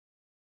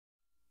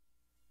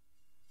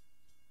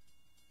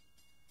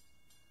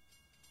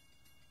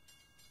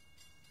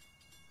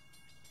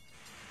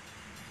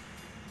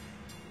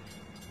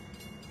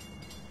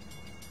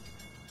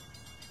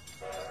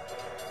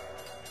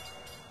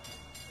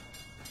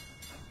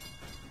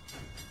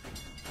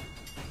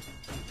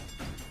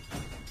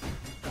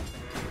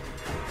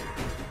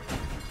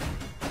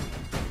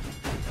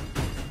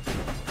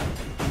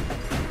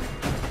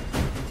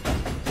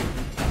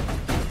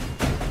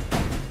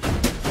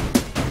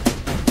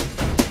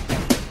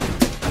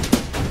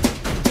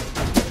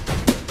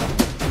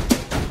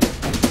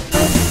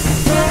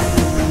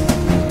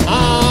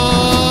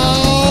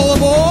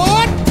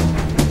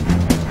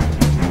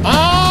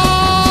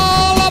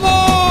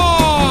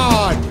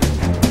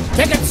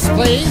Tickets,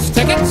 please.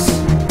 Tickets.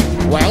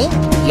 Well,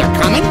 you're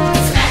coming?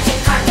 It's magic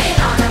carpet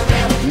on a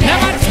rail.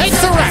 Never takes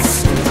a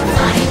rest.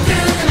 Flying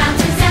through the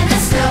mountains and the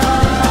snow.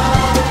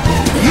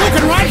 You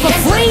can ride for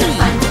free.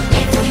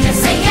 If you just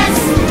say yes,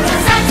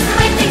 'cause that's the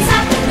way things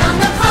happen on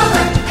the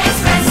Polar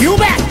Express. You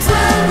bet.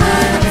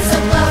 Woo-woo, so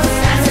close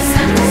as the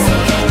sun was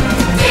singing.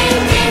 Ding,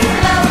 ding,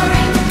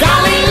 lowering.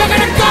 Golly, look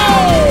at it go!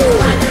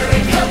 Wonder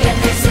if you'll get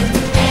there soon.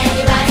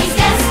 Anybody's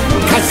guess.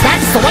 'Cause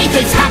that's the way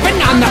things happen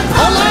on the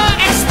Polar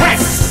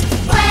Express.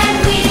 When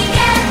we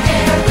get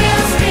there,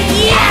 we'll scream.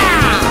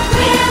 Yeah!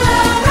 We'll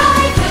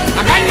arrive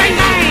with Bang, bang,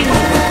 bang!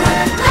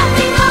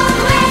 laughing all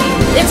the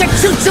way. It's a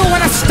choo-choo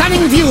with a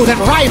stunning view that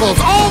rivals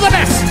all the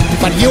best,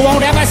 but you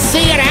won't ever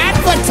see it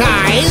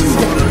advertised.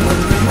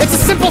 It's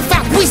a simple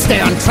fact, we stay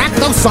on track,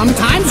 though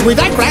sometimes we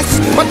digress,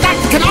 but that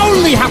can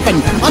only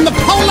happen on the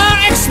Polar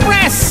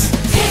Express.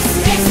 Hiss,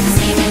 hiss,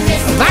 steaming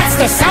hiss. That's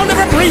the sound of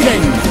her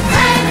breathing.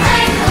 Clang,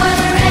 clang,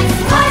 oiler and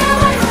what a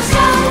wonderful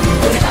show.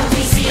 With a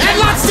comfy seat And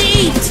lots to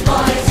eat.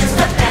 Boy, it's just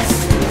the best.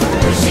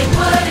 Wish it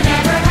would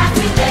never have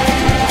to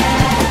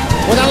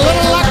there. With a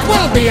little luck,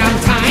 we'll be on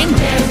time,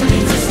 There's no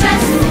need to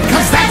stress.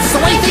 'cause that's the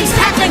way things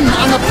happen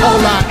on the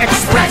Polar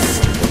Express.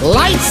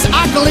 Lights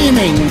are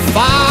gleaming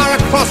far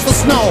across the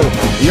snow.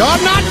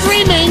 You're not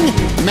dreaming.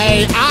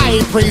 May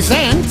I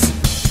present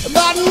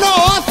the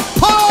North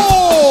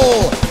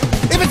Pole?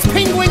 If it's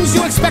penguins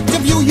you expect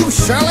of you, you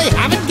surely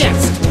haven't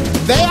guessed.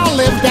 They all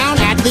live down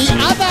at the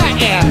other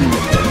end.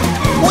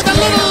 With a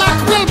little luck,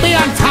 we'll be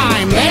on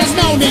time. There's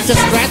no need to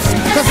stress,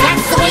 'cause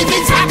that's the way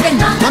things happen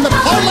on the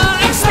Polar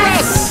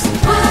Express.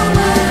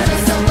 Woo-woo,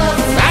 so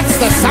close. That's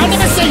the sound of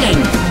her singing.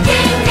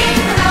 Ding, ding,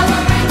 the bell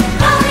will ring.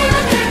 Golly,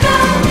 look at her go.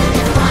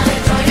 If you wanna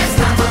join us,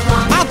 come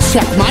along. I'll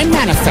check my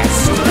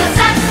manifest. 'Cause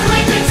that's the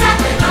way things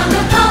happen on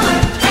the Polar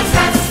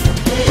Express.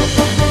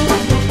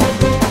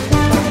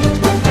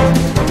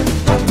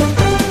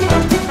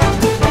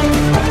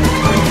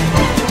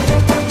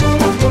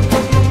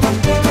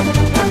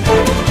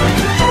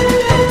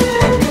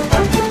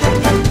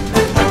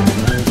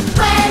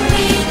 When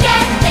we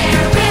get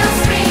there, we'll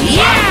scream.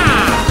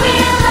 Yeah!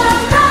 We'll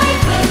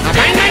arrive with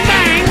Bang, bang,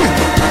 bang!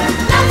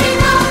 nothing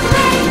all the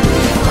way.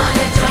 If you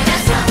wanna join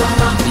us, come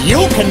along.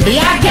 You can be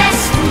our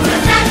guest.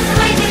 'Cause that's the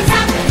way things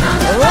happen on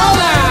the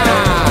Roller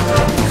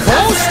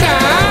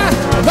Coaster,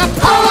 the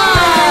Polar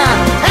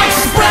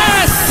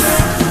Express.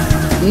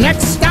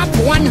 Next stop,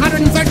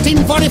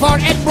 11344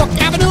 Edbrook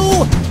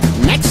Avenue.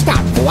 Next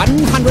stop,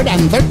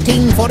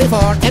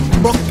 11344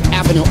 Edbrook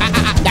Avenue.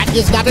 That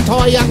is not a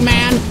toy, young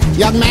man.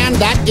 Young man,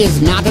 that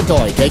is not a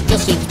toy. Take your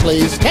seats,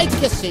 please. Take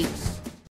your seats.